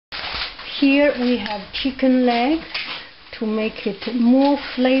Here we have chicken leg. To make it more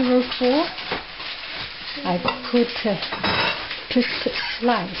flavorful, I put just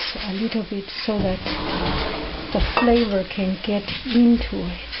slice a little bit so that the flavor can get into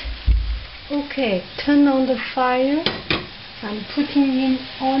it. Okay, turn on the fire and putting in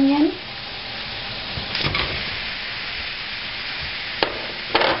onion.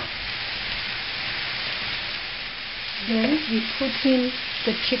 Then we put in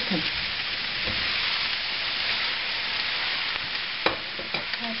the chicken.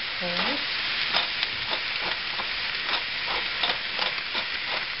 Pepper.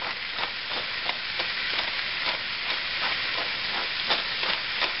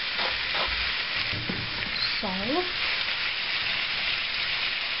 Salt.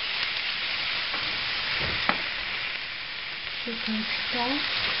 Chicken stock.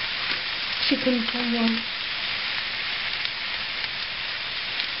 Chicken bouillon.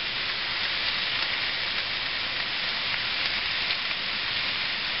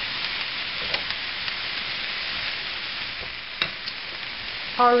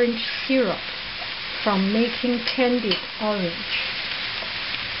 Orange syrup from making candied orange.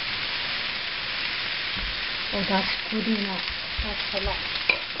 Oh, that's good enough. That's a lot.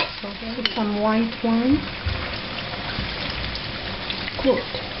 So then some white wine. Good.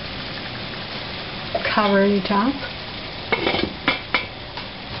 Cover it up.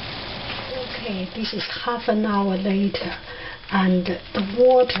 Okay, this is half an hour later, and the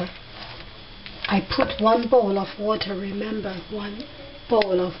water. I put 1 bowl of water. Remember, 1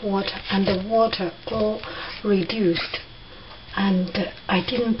 bowl of water, and the water all reduced, and I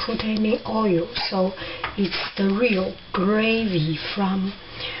didn't put any oil, so it's the real gravy from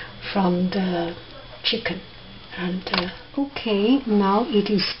the chicken. And okay, now it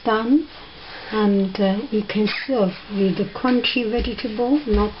is done, and you can serve with the crunchy vegetable,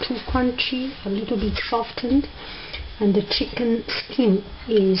 not too crunchy, a little bit softened, and the chicken skin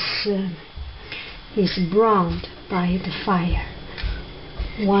is browned by the fire.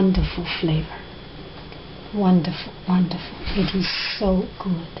 Wonderful flavor. Wonderful, wonderful. It is so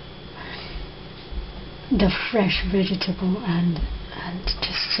good. The fresh vegetable and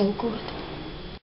just so good.